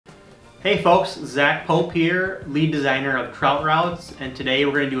Hey folks, Zach Pope here, lead designer of Trout Routes, and today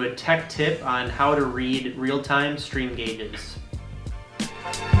we're going to do a tech tip on how to read real-time stream gauges.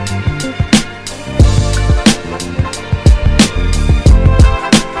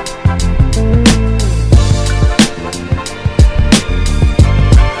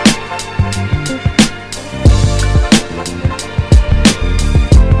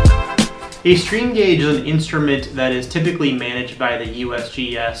 A stream gauge is an instrument that is typically managed by the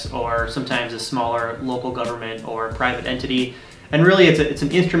USGS or sometimes a smaller local government or private entity. And really it's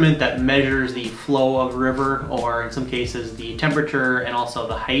an instrument that measures the flow of a river, or in some cases the temperature and also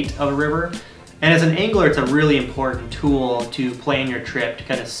the height of a river. And as an angler, it's a really important tool to plan your trip to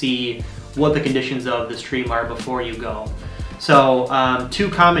kind of see what the conditions of the stream are before you go. So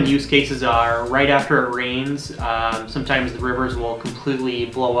two common use cases are right after it rains. Sometimes the rivers will completely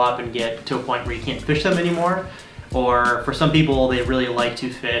blow up and get to a point where you can't fish them anymore. Or for some people, they really like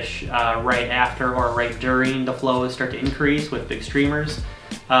to fish right after or right during the flows start to increase with big streamers.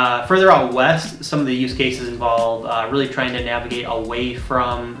 Further out west, some of the use cases involve really trying to navigate away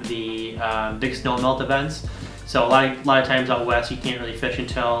from the big snowmelt events. So a lot of times out west, you can't really fish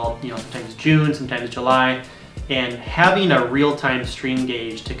until sometimes June, sometimes July. And having a real-time stream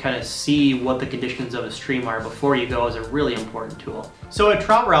gauge to kind of see what the conditions of a stream are before you go is a really important tool. So at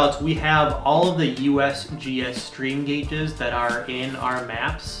Trout Routes, we have all of the USGS stream gauges that are in our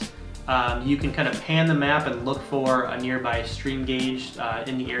maps. You can kind of pan the map and look for a nearby stream gauge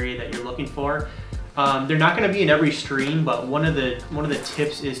in the area that you're looking for. They're not going to be in every stream, but one of the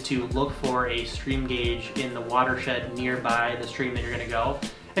tips is to look for a stream gauge in the watershed nearby the stream that you're going to go.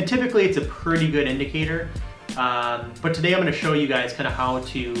 And typically it's a pretty good indicator. But today I'm going to show you guys kind of how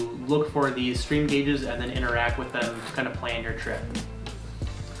to look for these stream gauges and then interact with them to kind of plan your trip.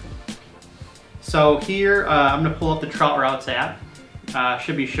 So here I'm going to pull up the Trout Routes app.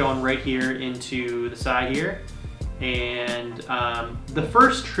 Should be shown right here into the side here. And the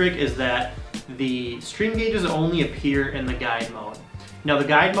first trick is that the stream gauges only appear in the guide mode. Now the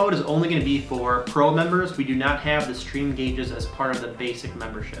guide mode is only going to be for pro members. We do not have the stream gauges as part of the basic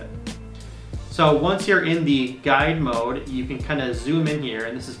membership. So once you're in the guide mode, you can kind of zoom in here,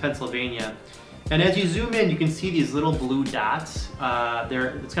 and this is Pennsylvania. And as you zoom in, you can see these little blue dots.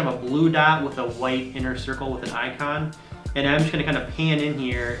 It's kind of a blue dot with a white inner circle with an icon. And I'm just going to kind of pan in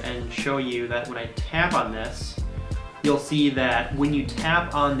here and show you that when I tap on this, you'll see that when you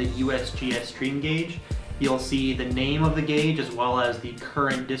tap on the USGS stream gauge, you'll see the name of the gauge as well as the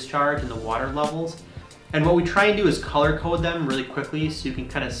current discharge and the water levels. And what we try and do is color code them really quickly so you can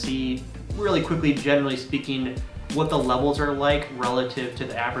kind of see really quickly, generally speaking, what the levels are like relative to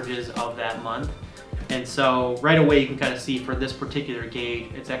the averages of that month. And so right away you can kind of see for this particular gauge,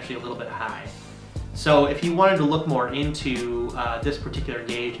 it's actually a little bit high. So if you wanted to look more into this particular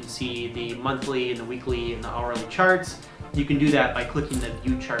gauge and see the monthly and the weekly and the hourly charts, you can do that by clicking the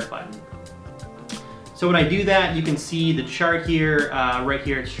View Chart button. So when I do that, you can see the chart here. Right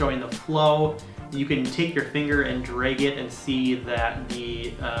here it's showing the flow. You can take your finger and drag it and see that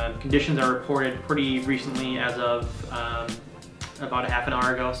the conditions are reported pretty recently as of about a half an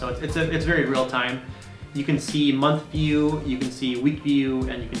hour ago. So it's very real time. You can see month view, you can see week view,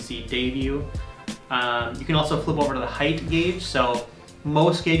 and you can see day view. You can also flip over to the height gauge. So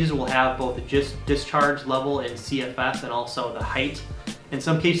most gauges will have both the discharge level and CFS and also the height. In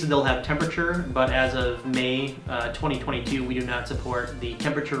some cases they'll have temperature, but as of May 2022, we do not support the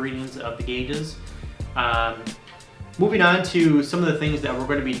temperature readings of the gauges. Moving on to some of the things that we're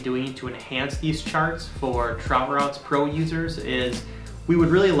going to be doing to enhance these charts for Trout Routes Pro users is we would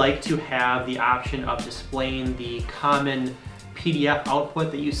really like to have the option of displaying the common PDF output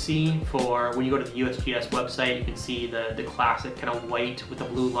that you see for when you go to the USGS website. You can see the classic kind of white with a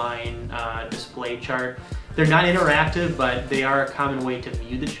blue line display chart. They're not interactive, but they are a common way to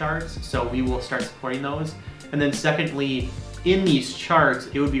view the charts, so we will start supporting those. And then secondly, in these charts,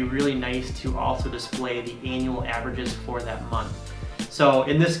 it would be really nice to also display the annual averages for that month. So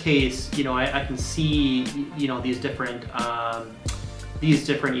in this case, I can see, these different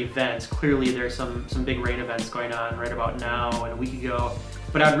events. Clearly there's some big rain events going on right about now and a week ago,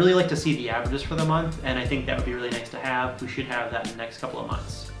 but I'd really like to see the averages for the month, and I think that would be really nice to have. We should have that in the next couple of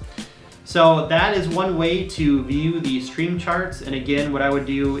months. So that is one way to view the stream charts, and again, what I would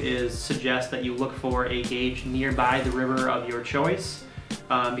do is suggest that you look for a gauge nearby the river of your choice,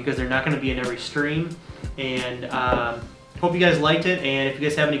 because they're not going to be in every stream. And hope you guys liked it, and if you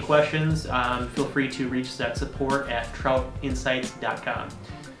guys have any questions, feel free to reach us at support@troutinsights.com.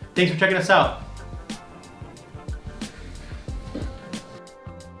 Thanks for checking us out.